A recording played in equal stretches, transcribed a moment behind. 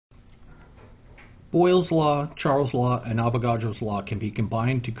Boyle's law, Charles' law, and Avogadro's law can be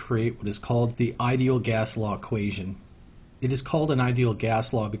combined to create what is called the ideal gas law equation. It is called an ideal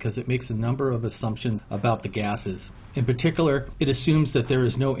gas law because it makes a number of assumptions about the gases. In particular, it assumes that there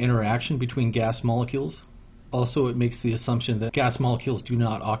is no interaction between gas molecules. Also, it makes the assumption that gas molecules do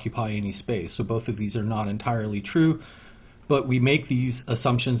not occupy any space. So both of these are not entirely true, but we make these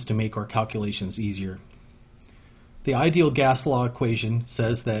assumptions to make our calculations easier. The ideal gas law equation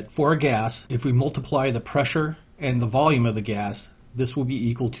says that for a gas, if we multiply the pressure and the volume of the gas, this will be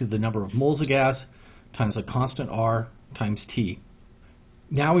equal to the number of moles of gas times a constant R times T.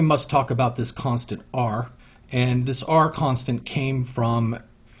 Now we must talk about this constant R, and this R constant came from,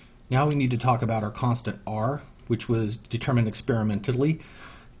 now we need to talk about our constant R, which was determined experimentally,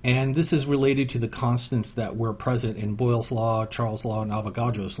 and this is related to the constants that were present in Boyle's law, Charles' law, and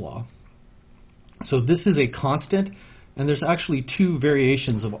Avogadro's law. So this is a constant, and there's actually two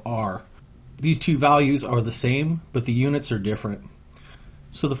variations of R. These two values are the same, but the units are different.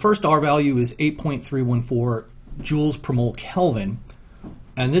 So the first R value is 8.314 joules per mole Kelvin,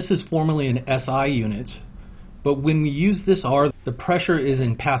 and this is formally in SI units. But when we use this R, the pressure is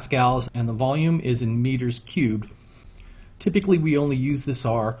in pascals and the volume is in meters cubed. Typically, we only use this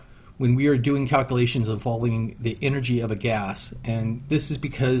R when we are doing calculations involving the energy of a gas, and this is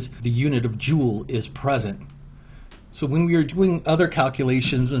because the unit of joule is present. So when we are doing other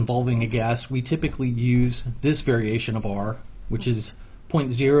calculations involving a gas, we typically use this variation of R, which is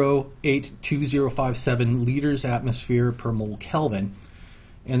 0.082057 liters atmosphere per mole Kelvin.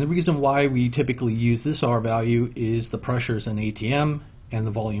 And the reason why we typically use this R value is the pressure is in ATM and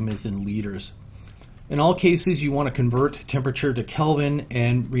the volume is in liters. In all cases, you want to convert temperature to Kelvin,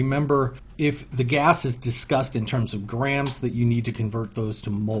 and remember, if the gas is discussed in terms of grams, that you need to convert those to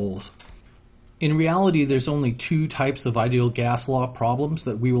moles. In reality, there's only two types of ideal gas law problems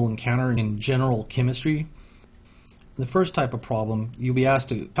that we will encounter in general chemistry. The first type of problem, you'll be asked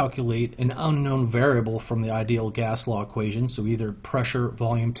to calculate an unknown variable from the ideal gas law equation, so either pressure,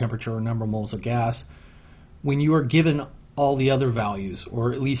 volume, temperature, or number of moles of gas, when you are given all the other values,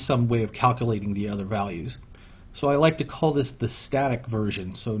 or at least some way of calculating the other values. So I like to call this the static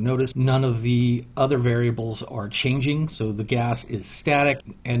version. So notice none of the other variables are changing, so the gas is static,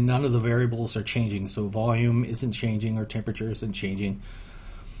 and none of the variables are changing, so volume isn't changing or temperature isn't changing.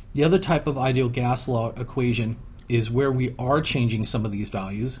 The other type of ideal gas law equation is where we are changing some of these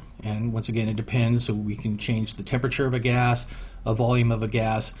values, and once again it depends, so we can change the temperature of a gas, a volume of a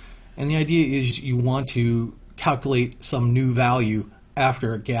gas, and the idea is you want to calculate some new value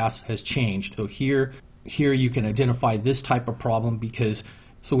after a gas has changed. So here you can identify this type of problem because,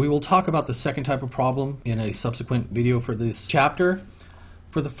 so we will talk about the second type of problem in a subsequent video for this chapter.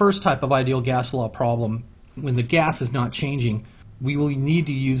 For the first type of ideal gas law problem, when the gas is not changing, we will need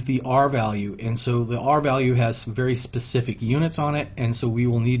to use the R value, and so the R value has some very specific units on it, and so we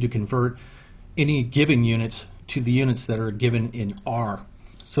will need to convert any given units to the units that are given in R.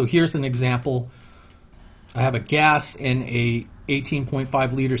 So here's an example. I have a gas in a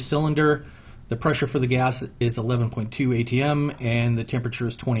 18.5 liter cylinder. The pressure for the gas is 11.2 atm and the temperature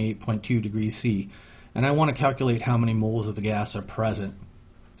is 28.2 degrees C. And I want to calculate how many moles of the gas are present.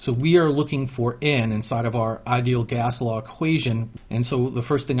 So we are looking for N inside of our ideal gas law equation. And so the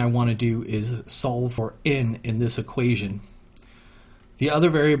first thing I want to do is solve for N in this equation. The other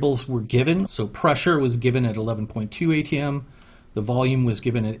variables were given. So pressure was given at 11.2 atm. The volume was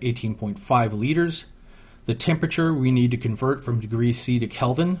given at 18.5 liters. The temperature we need to convert from degrees C to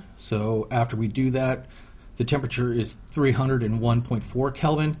Kelvin. So after we do that, the temperature is 301.4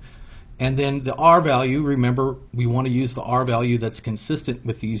 Kelvin. And then the R value, remember, we want to use the R value that's consistent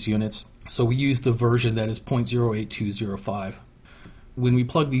with these units. So we use the version that is 0.08205. When we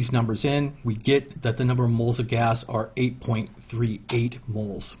plug these numbers in, we get that the number of moles of gas are 8.38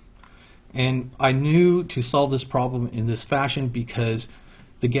 moles. And I knew to solve this problem in this fashion because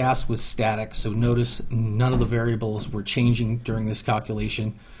the gas was static, so notice none of the variables were changing during this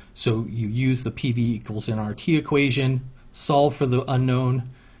calculation. So you use the PV equals nRT equation, solve for the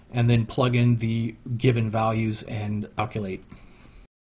unknown, and then plug in the given values and calculate.